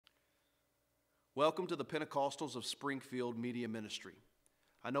Welcome to the Pentecostals of Springfield Media Ministry.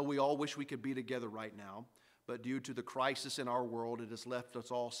 I know we all wish we could be together right now, but due to the crisis in our world, it has left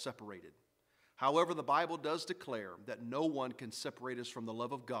us all separated. However, the Bible does declare that no one can separate us from the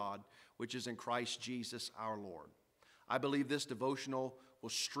love of God, which is in Christ Jesus our Lord. I believe this devotional will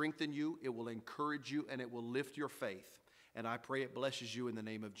strengthen you, it will encourage you, and it will lift your faith. And I pray it blesses you in the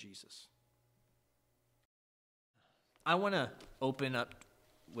name of Jesus. I want to open up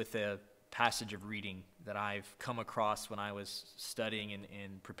with a passage of reading that I've come across when I was studying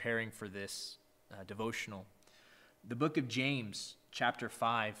and preparing for this devotional. The book of James, chapter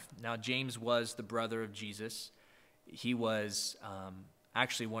 5. Now, James was the brother of Jesus. He was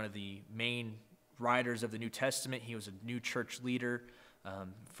actually one of the main writers of the New Testament. He was a new church leader.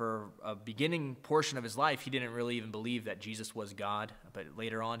 For a beginning portion of his life, he didn't really even believe that Jesus was God, but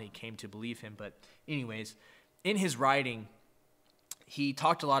later on he came to believe him. But anyways, in his writing, he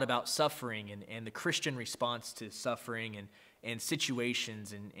talked a lot about suffering and the Christian response to suffering and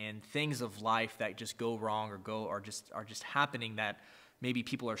situations and things of life that just go wrong or are just happening that maybe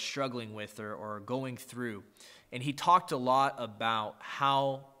people are struggling with or going through. And he talked a lot about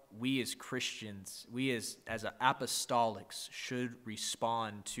how we as Christians, we as apostolics should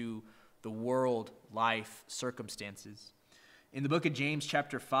respond to the world, life, circumstances. In the book of James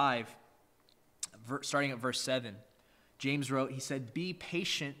chapter 5, starting at verse 7, James wrote, he said, "Be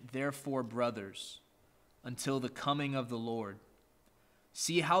patient, therefore, brothers, until the coming of the Lord.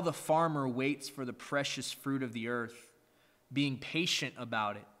 See how the farmer waits for the precious fruit of the earth, being patient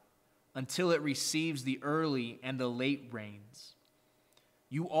about it, until it receives the early and the late rains.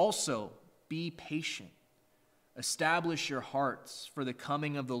 You also be patient. Establish your hearts, for the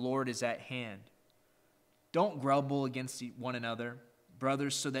coming of the Lord is at hand. Don't grumble against one another,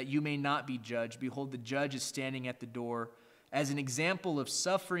 brothers, so that you may not be judged. Behold, the judge is standing at the door. As an example of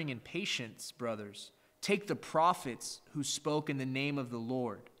suffering and patience, brothers, take the prophets who spoke in the name of the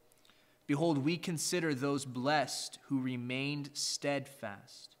Lord. Behold, we consider those blessed who remained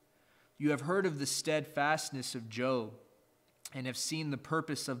steadfast. You have heard of the steadfastness of Job and have seen the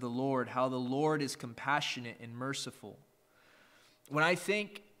purpose of the Lord, how the Lord is compassionate and merciful." When I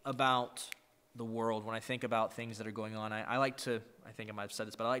think about the world, when I think about things that are going on, I like to, I think I might have said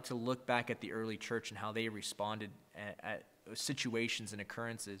this, but I like to look back at the early church and how they responded at situations and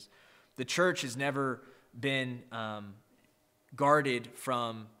occurrences. The church has never been guarded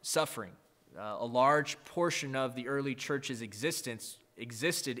from suffering. A large portion of the early church's existence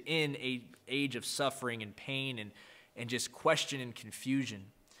existed in an age of suffering and pain and just question and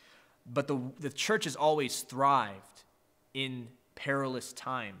confusion. But the church has always thrived in perilous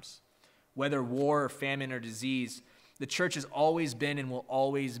times. Whether war or famine or disease, the church has always been and will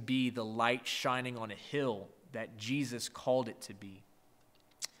always be the light shining on a hill that Jesus called it to be.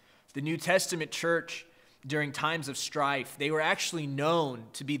 The New Testament church, during times of strife, they were actually known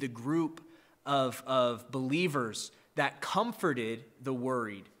to be the group of believers that comforted the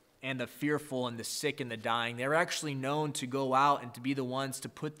worried and the fearful and the sick and the dying. They were actually known to go out and to be the ones to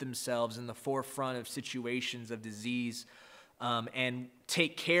put themselves in the forefront of situations of disease and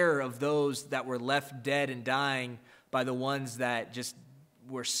take care of those that were left dead and dying by the ones that just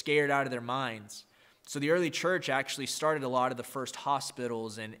were scared out of their minds. So the early church actually started a lot of the first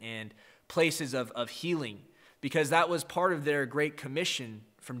hospitals and places of healing, because that was part of their great commission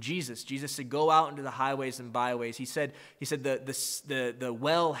from Jesus. Jesus said, "Go out into the highways and byways." He said the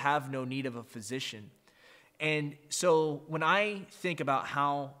well have no need of a physician. And so when I think about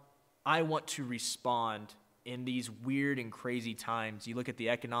how I want to respond in these weird and crazy times, you look at the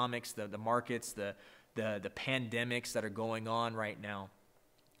economics, the markets, the pandemics that are going on right now.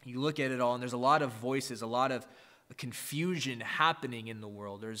 You look at it all, and there's a lot of voices, a lot of confusion happening in the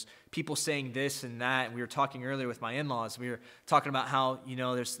world. There's people saying this and that. And we were talking earlier with my in-laws. We were talking about how,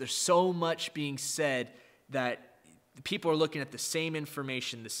 there's so much being said that people are looking at the same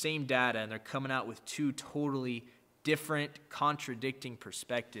information, the same data, and they're coming out with two totally different, contradicting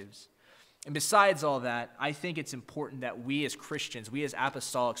perspectives. And besides all that, I think it's important that we as Christians, we as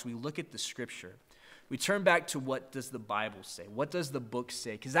apostolics, we look at the Scripture. We turn back to, what does the Bible say? What does the book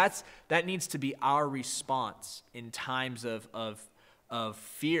say? Because that needs to be our response in times of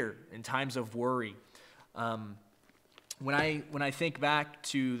fear, in times of worry. When I think back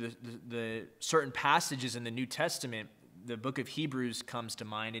to the certain passages in the New Testament, the book of Hebrews comes to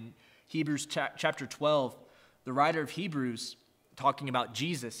mind. In Hebrews chapter 12, the writer of Hebrews, talking about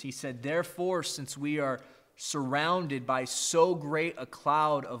Jesus, he said, "Therefore, since we are surrounded by so great a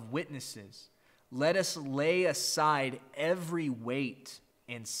cloud of witnesses, let us lay aside every weight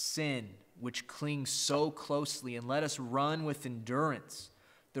and sin which clings so closely, and let us run with endurance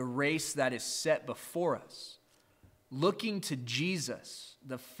the race that is set before us, looking to Jesus,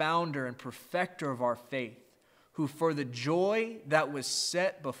 the founder and perfecter of our faith, who for the joy that was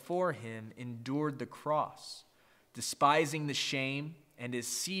set before him endured the cross, despising the shame, and is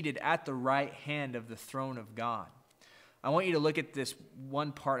seated at the right hand of the throne of God. I want you to look at this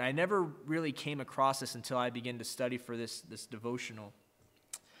one part. I never really came across this until I began to study for this devotional.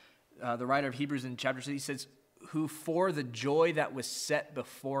 The writer of Hebrews in chapter 6, he says, who for the joy that was set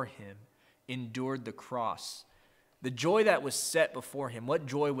before him endured the cross. The joy that was set before him, what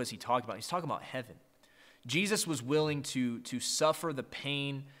joy was he talking about? He's talking about heaven. Jesus was willing to suffer the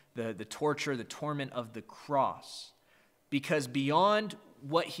pain, the torture, the torment of the cross, because beyond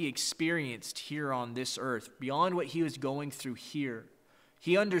what he experienced here on this earth, beyond what he was going through here,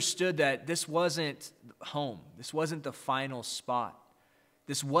 he understood that this wasn't home. This wasn't the final spot.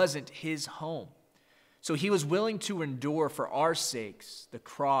 This wasn't his home. So he was willing to endure for our sakes the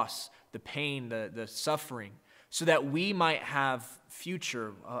cross, the pain, the suffering, so that we might have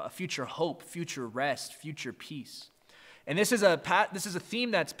a future hope, future rest, future peace. And this is a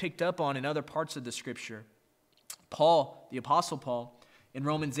theme that's picked up on in other parts of the Scripture. Paul, the Apostle Paul, in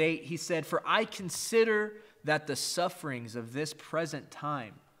Romans 8, he said, "For I consider that the sufferings of this present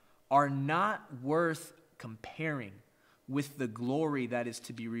time are not worth comparing with the glory that is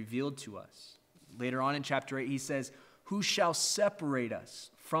to be revealed to us." Later on in chapter 8, he says, "Who shall separate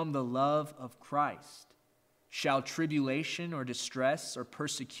us from the love of Christ? Shall tribulation or distress or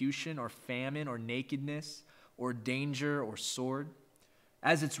persecution or famine or nakedness or danger or sword?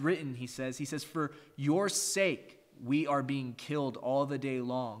 As it's written," he says, "For your sake we are being killed all the day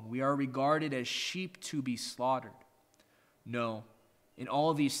long. We are regarded as sheep to be slaughtered. No, in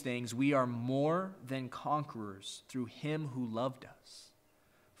all these things we are more than conquerors through him who loved us.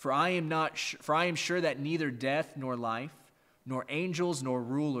 For I am sure that neither death nor life, nor angels nor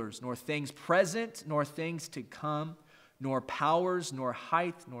rulers, nor things present nor things to come, nor powers, nor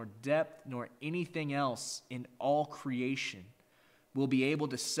height, nor depth, nor anything else in all creation will be able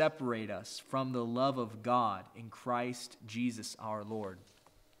to separate us from the love of God in Christ Jesus our Lord."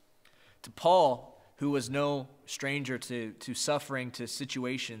 To Paul, who was no stranger to suffering, to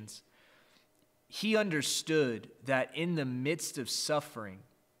situations, he understood that in the midst of suffering,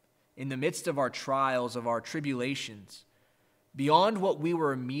 in the midst of our trials, of our tribulations, beyond what we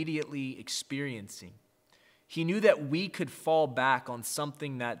were immediately experiencing, he knew that we could fall back on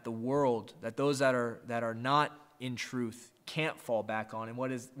something that the world, that those that are not in truth, can't fall back on. And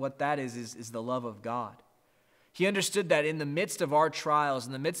what that is the love of God. He understood that in the midst of our trials,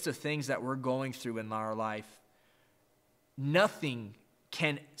 in the midst of things that we're going through in our life, nothing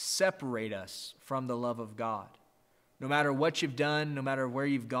can separate us from the love of God. No matter what you've done, no matter where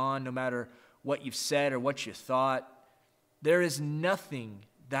you've gone, no matter what you've said or what you thought, there is nothing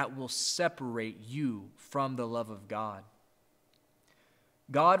that will separate you from the love of God.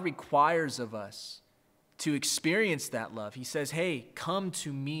 God requires of us to experience that love. He says, "Hey, come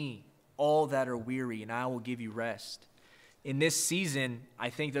to me, all that are weary, and I will give you rest." In this season, I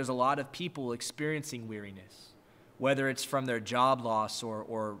think there's a lot of people experiencing weariness, whether it's from their job loss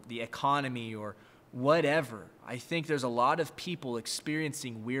or the economy or whatever. I think there's a lot of people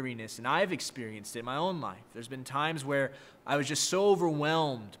experiencing weariness, and I've experienced it in my own life. There's been times where I was just so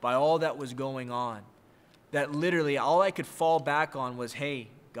overwhelmed by all that was going on that literally all I could fall back on was, "Hey,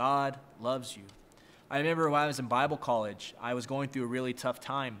 God loves you." I remember when I was in Bible college, I was going through a really tough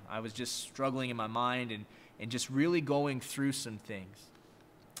time. I was just struggling in my mind and just really going through some things.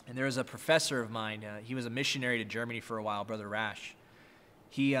 And there was a professor of mine, he was a missionary to Germany for a while, Brother Rash.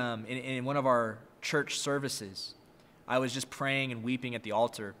 He, in one of our church services, I was just praying and weeping at the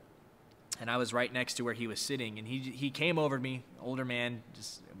altar, and I was right next to where he was sitting, and he came over to me, older man,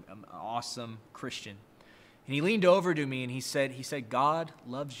 just an awesome Christian, and he leaned over to me and he said, "God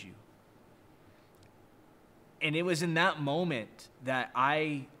loves you." And it was in that moment that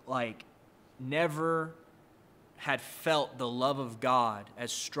I never had felt the love of God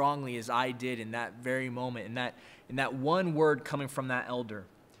as strongly as I did in that very moment, in that one word coming from that elder.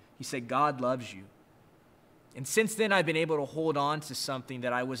 He said, "God loves you." And since then, I've been able to hold on to something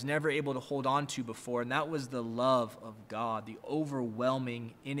that I was never able to hold on to before, and that was the love of God, the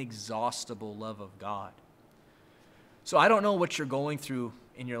overwhelming, inexhaustible love of God. So I don't know what you're going through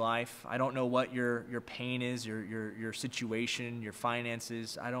in your life. I don't know what your pain is, your situation, your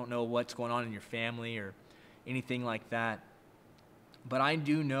finances. I don't know what's going on in your family or anything like that. But I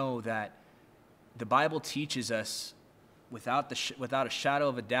do know that the Bible teaches us without a shadow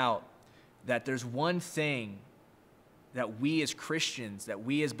of a doubt that there's one thing that we as Christians, that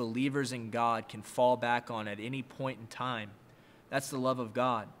we as believers in God can fall back on at any point in time That's the love of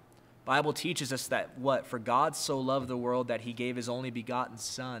God. Bible teaches us that what? For God so loved the world that he gave his only begotten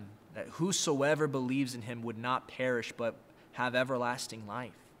Son, that whosoever believes in him would not perish but have everlasting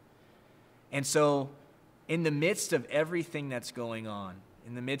life. And so, in the midst of everything that's going on,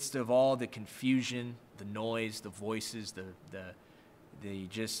 in the midst of all the confusion, the noise, the voices, the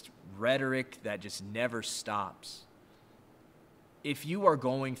just rhetoric that just never stops, if you are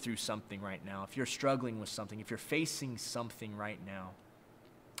going through something right now, if you're struggling with something, if you're facing something right now,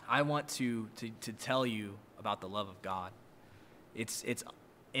 I want to tell you about the love of God. It's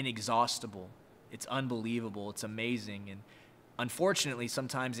inexhaustible. It's unbelievable. It's amazing. And unfortunately,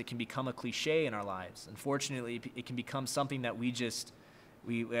 sometimes it can become a cliche in our lives. Unfortunately, it can become something that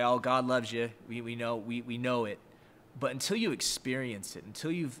oh, God loves you. We know it. But until you experience it,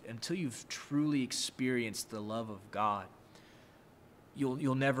 until you've truly experienced the love of God,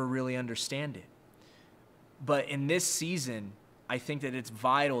 you'll never really understand it. But in this season, I think that it's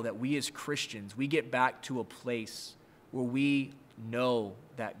vital that we as Christians, we get back to a place where we know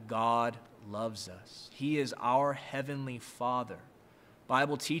that God loves us. He is our heavenly Father.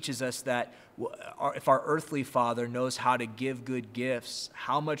 Bible teaches us that if our earthly father knows how to give good gifts,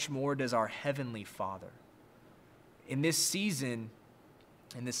 how much more does our heavenly Father? In this season,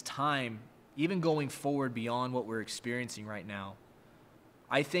 in this time, even going forward beyond what we're experiencing right now,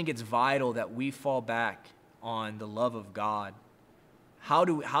 I think it's vital that we fall back on the love of God. How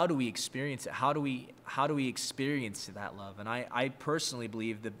do we experience it? How do we experience that love? And I personally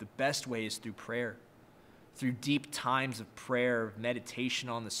believe that the best way is through prayer, through deep times of prayer, meditation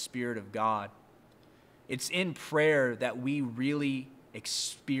on the Spirit of God. It's in prayer that we really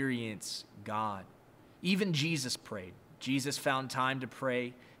experience God. Even Jesus prayed. Jesus found time to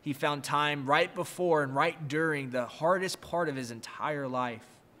pray. He found time right before and right during the hardest part of his entire life.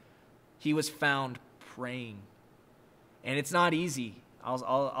 He was found praying. And it's not easy.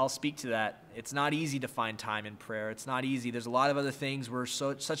 I'll speak to that. It's not easy to find time in prayer. It's not easy. There's a lot of other things. We're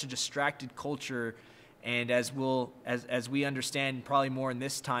such a distracted culture, and as we understand probably more in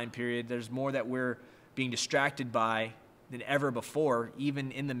this time period, there's more that we're being distracted by than ever before,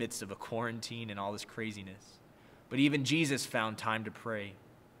 even in the midst of a quarantine and all this craziness. But even Jesus found time to pray.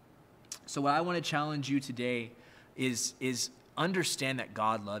 So what I want to challenge you today is understand that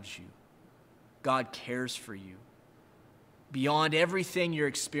God loves you. God cares for you. Beyond everything you're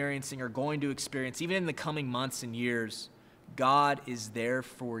experiencing or going to experience, even in the coming months and years, God is there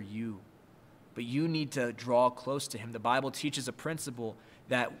for you. But you need to draw close to him. The Bible teaches a principle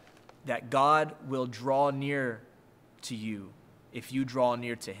that God will draw near to you if you draw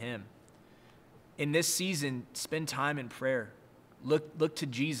near to him. In this season, spend time in prayer. Look to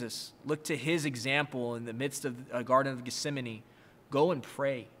Jesus. Look to his example in the midst of a Garden of Gethsemane. Go and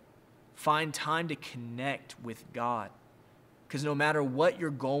pray. Find time to connect with God. Because no matter what you're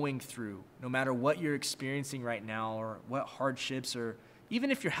going through, no matter what you're experiencing right now, or what hardships, or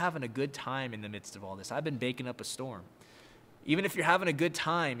even if you're having a good time in the midst of all this, I've been baking up a storm. Even if you're having a good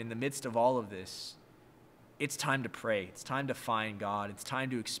time in the midst of all of this, it's time to pray. It's time to find God. It's time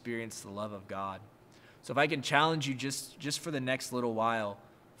to experience the love of God. So if I can challenge you just for the next little while,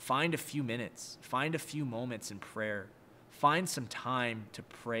 find a few minutes, find a few moments in prayer. Find some time to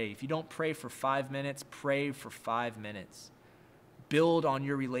pray. If you don't pray for 5 minutes, pray for 5 minutes. Build on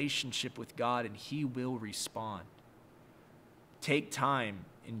your relationship with God, and he will respond. Take time,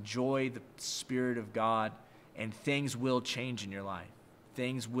 enjoy the Spirit of God, and things will change in your life.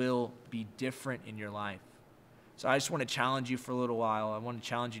 Things will be different in your life. So I just want to challenge you for a little while. I want to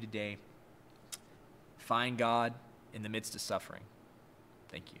challenge you today. Find God in the midst of suffering.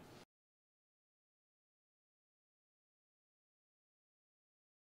 Thank you.